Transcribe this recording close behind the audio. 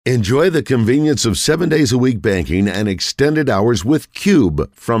Enjoy the convenience of 7 days a week banking and extended hours with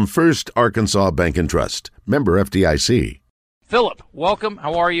Cube from First Arkansas Bank and Trust. Member FDIC. Phillip, welcome.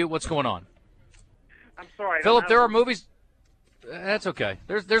 How are you? What's going on? I'm sorry. Phillip, there are movies. That's okay.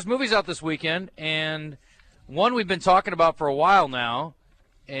 There's movies out this weekend, and one we've been talking about for a while now,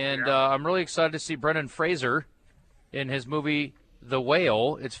 and I'm really excited to see Brendan Fraser in his movie The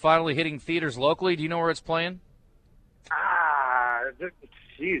Whale. It's finally hitting theaters locally. Do you know where it's playing?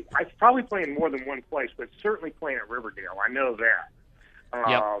 Geez, it's probably playing more than one place, but it's certainly playing at Riverdale. I know that.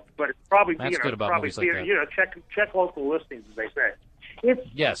 Yep. But it's probably That's good about probably movies like that. Check local listings, as they say.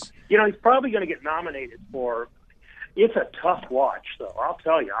 Yes. He's probably going to get nominated for. It's a tough watch, though. I'll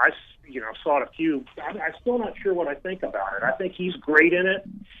tell you. I saw it a few. I'm still not sure what I think about it. I think he's great in it,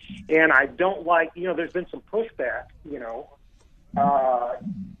 and I don't like. There's been some pushback.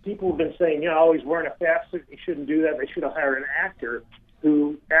 People have been saying, he's wearing a fat suit. He shouldn't do that. They should have hired an actor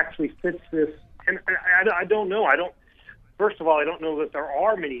who actually fits this. And I don't know. First of all, I don't know that there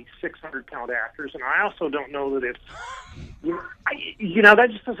are many 600-pound actors, and I also don't know that it's,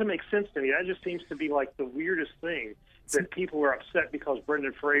 that just doesn't make sense to me. That just seems to be like the weirdest thing, that people are upset because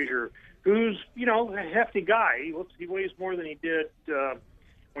Brendan Fraser, who's, a hefty guy, he weighs more than he did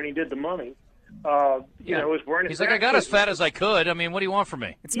when he did The Mummy, is wearing. He's like, I got as fat as I could. I mean, what do you want from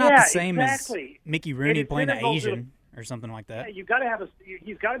me? It's not the same as Mickey Rooney playing an Asian or something like that. You've got to have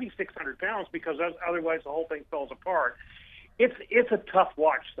he's got to be 600 pounds because otherwise the whole thing falls apart. It's a tough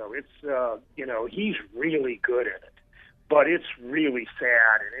watch, though. It's he's really good at it, but it's really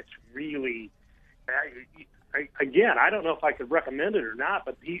sad, and it's really. Again, I don't know if I could recommend it or not,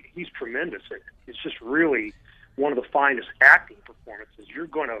 but he's tremendous at it. It's just really one of the finest acting performances. You're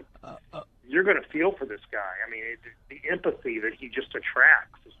going to feel for this guy. I mean, the empathy that he just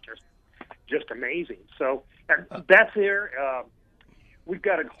attracts is just amazing. So that's there. We've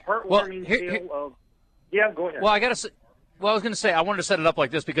got a heartwarming tale of. Yeah, go ahead. Well, I was going to say, I wanted to set it up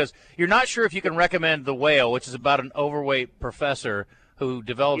like this because you're not sure if you can recommend The Whale, which is about an overweight professor who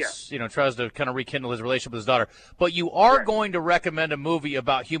develops, tries to kind of rekindle his relationship with his daughter. But you are going to recommend a movie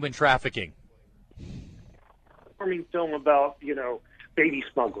about human trafficking. Film about, baby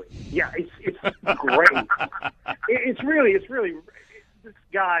smuggling. Yeah, it's great. It's really this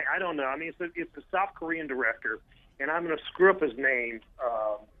guy. I don't know. I mean, it's a South Korean director, and I'm going to screw up his name.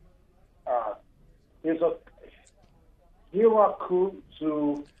 He's a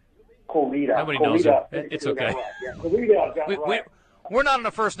Hirakuzu Korida. Nobody knows it. It's okay. Right. Yeah, Korida got right. We're not on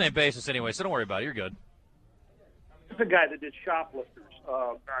a first name basis anyway, so don't worry about it. You're good. It's the guy that did Shoplifters.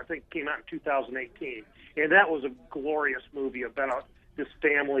 I think came out in 2018, and that was a glorious movie about this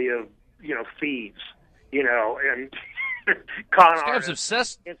family of thieves, and con artists.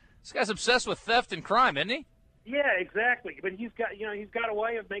 This guy's obsessed with theft and crime, isn't he? Yeah, exactly. But he's got a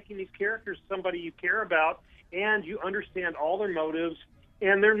way of making these characters somebody you care about, and you understand all their motives,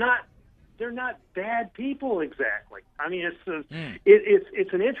 and they're not bad people exactly. I mean,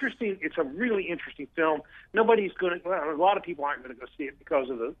 it's a really interesting film. Nobody's going to. Well, a lot of people aren't going to go see it because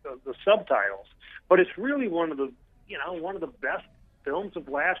of the subtitles, but it's really one of the best films of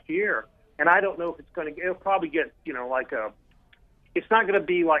last year. And I don't know if it's going to. It'll probably get It's not going to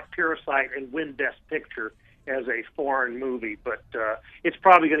be like Parasite and win Best Picture as a foreign movie, but it's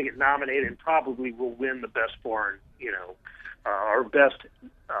probably going to get nominated and probably will win the best foreign, or best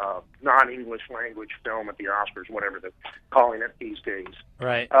non-English language film at the Oscars, whatever they're calling it these days.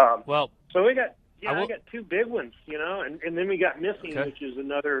 Right. So we got I got two big ones, and then we got Missing, which is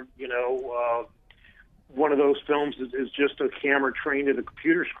another, one of those films is just a camera trained at a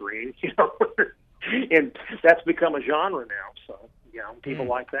computer screen, and that's become a genre now. So people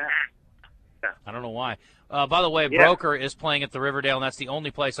like that. Yeah. I don't know why. By the way, Broker is playing at the Riverdale, and that's the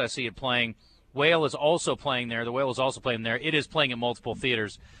only place I see it playing. Whale is also playing there. The Whale is also playing there. It is playing at multiple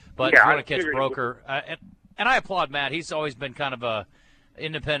theaters. But if you want to catch Broker, and I applaud Matt. He's always been kind of a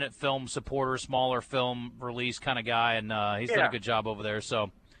independent film supporter, smaller film release kind of guy, and he's done a good job over there.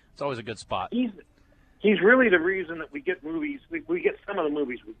 So it's always a good spot. He's really the reason that we get movies. We get some of the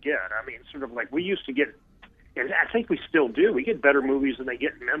movies we get. I mean, sort of like we used to get. And I think we still do. We get better movies than they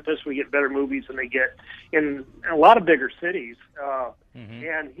get in Memphis. We get better movies than they get in a lot of bigger cities.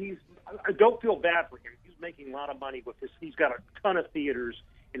 And I don't feel bad for him. He's making a lot of money with this. He's got a ton of theaters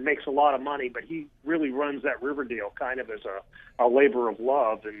and makes a lot of money, but he really runs that Riverdale kind of as a labor of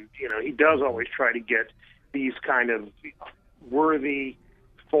love. And, he does always try to get these kind of worthy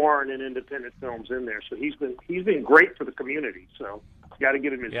foreign and independent films in there. So he's been great for the community. So got to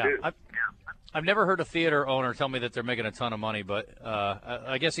give him his due. I've never heard a theater owner tell me that they're making a ton of money, but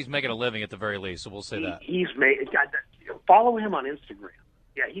I guess he's making a living at the very least, so we'll say that. Follow him on Instagram.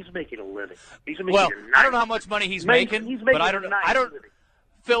 Yeah, he's making a living. He's making well, a nice I don't know how much money he's making, but I don't. Living.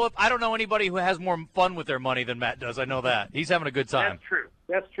 Phillip, I don't know anybody who has more fun with their money than Matt does. I know that he's having a good time.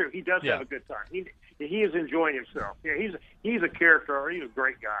 That's true. He does have a good time. He is enjoying himself. Yeah, he's a character. He's a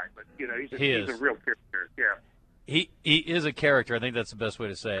great guy, but he's a real character. Yeah. He is a character. I think that's the best way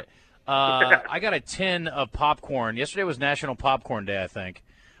to say it. I got a tin of popcorn. Yesterday was National Popcorn Day, I think.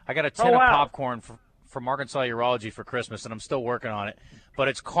 I got a tin of popcorn from Arkansas Urology for Christmas, and I'm still working on it. But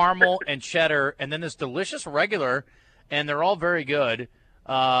it's caramel and cheddar, and then this delicious regular, and they're all very good.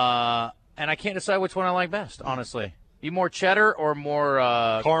 And I can't decide which one I like best, honestly. You more cheddar or more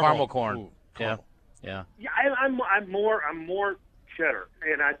caramel corn? Ooh, caramel. Yeah. Yeah, I'm more cheddar,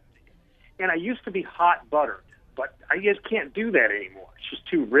 and I used to be hot buttered, but I just can't do that anymore. It's just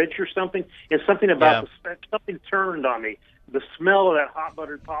too rich or something. And something about something turned on me. The smell of that hot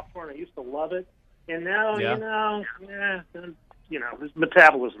buttered popcorn. I used to love it, and now this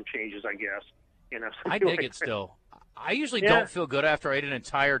metabolism changes. I guess I dig it still. I usually don't feel good after I eat an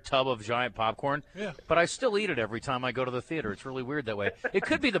entire tub of giant popcorn, but I still eat it every time I go to the theater. It's really weird that way. It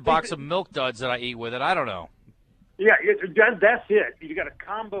could be the box of Milk Duds that I eat with it. I don't know. Yeah, that's it. You got a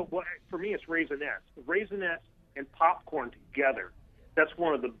combo. For me, it's Raisinets. Raisinets and popcorn together. That's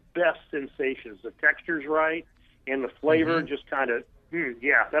one of the best sensations. The texture's right, and the flavor just kind of,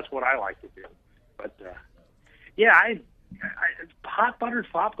 that's what I like to do. But, I hot buttered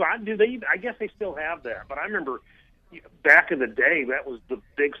popcorn. I guess they still have that, but I remember back in the day, that was the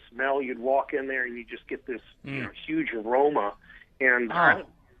big smell. You'd walk in there and you just get this huge aroma. And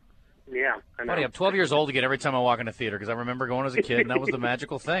Buddy, I'm 12 years old again every time I walk in a theater because I remember going as a kid, and that was the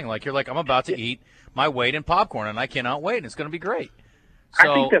magical thing. Like, you're like, I'm about to eat my weight in popcorn, and I cannot wait, and it's going to be great.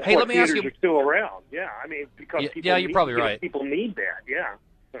 So, I think that's hey, why let me ask you. Are still around. Yeah, I mean, because you're probably right. People need that. Yeah.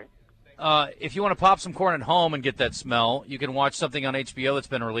 If you want to pop some corn at home and get that smell, you can watch something on HBO that's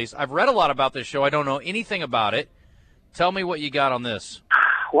been released. I've read a lot about this show. I don't know anything about it. Tell me what you got on this.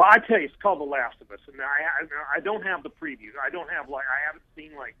 Well, I tell you, it's called The Last of Us, and I don't have the preview. I haven't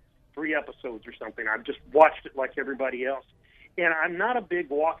seen 3 episodes or something. I've just watched it like everybody else. And I'm not a big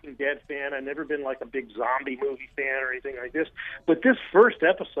Walking Dead fan. I've never been a big zombie movie fan or anything like this. But this first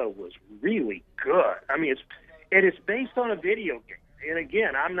episode was really good. I mean, it's based on a video game. And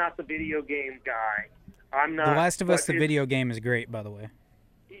again, I'm not the video game guy. I'm not. The Last of Us, the video game, is great, by the way.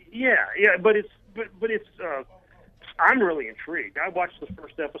 Yeah, but it's I'm really intrigued. I watched the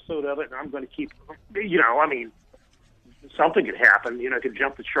first episode of it, and I'm going to keep. Something could happen. It could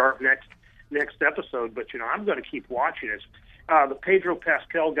jump the shark next episode, but I'm going to keep watching it. The Pedro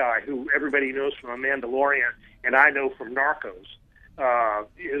Pascal guy, who everybody knows from *The Mandalorian* and I know from *Narcos*,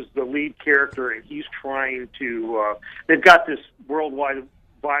 is the lead character, and he's trying to. They've got this worldwide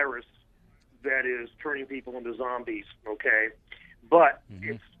virus that is turning people into zombies. Okay, but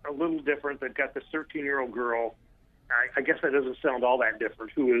it's a little different. They've got this 13-year-old girl. I guess that doesn't sound all that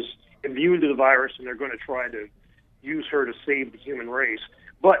different. Who is immune to the virus, and they're going to try to use her to save the human race.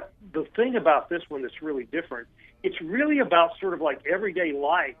 But the thing about this one that's really different, it's really about sort of like everyday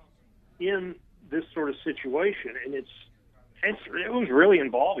life in this sort of situation, and it was really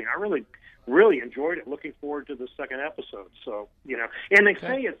involving. I really enjoyed it. Looking forward to the second episode. So and they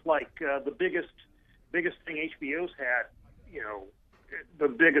say it's like the biggest thing HBO's had. The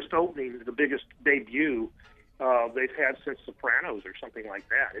biggest opening, the biggest debut they've had since *Sopranos* or something like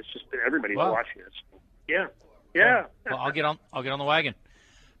that. It's just everybody's watching it. So, yeah. Well, I'll get on the wagon.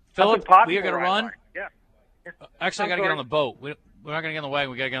 Phillip, we are going to run. Yeah. Actually, I got to get on the boat. We're not going to get on the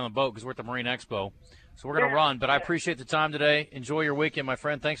wagon. We got to get on the boat because we're at the Marine Expo. So we're going to run. But I appreciate the time today. Enjoy your weekend, my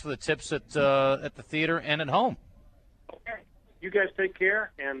friend. Thanks for the tips at the theater and at home. Okay. You guys take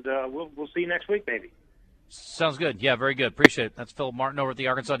care, and we'll see you next week, maybe. Sounds good. Yeah, very good. Appreciate it. That's Phillip Martin over at the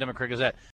Arkansas Democrat Gazette.